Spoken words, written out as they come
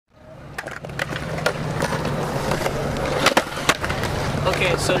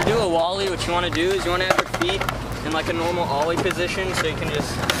Okay, so to do a Wallie, what you want to do is you want to have your feet in like a normal Ollie position, so you can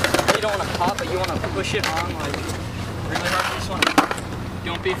just, you don't want to pop, but you want to push it on like really hard. You just want to,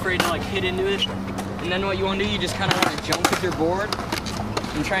 don't be afraid to like hit into it. And then what you want to do, you just kind of want to jump with your board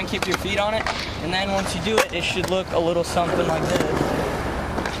and try and keep your feet on it. And then once you do it, it should look a little something like this.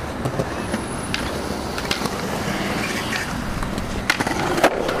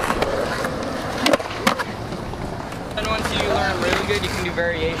 And once you learn really good, you can do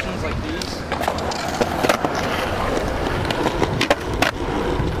variations like these.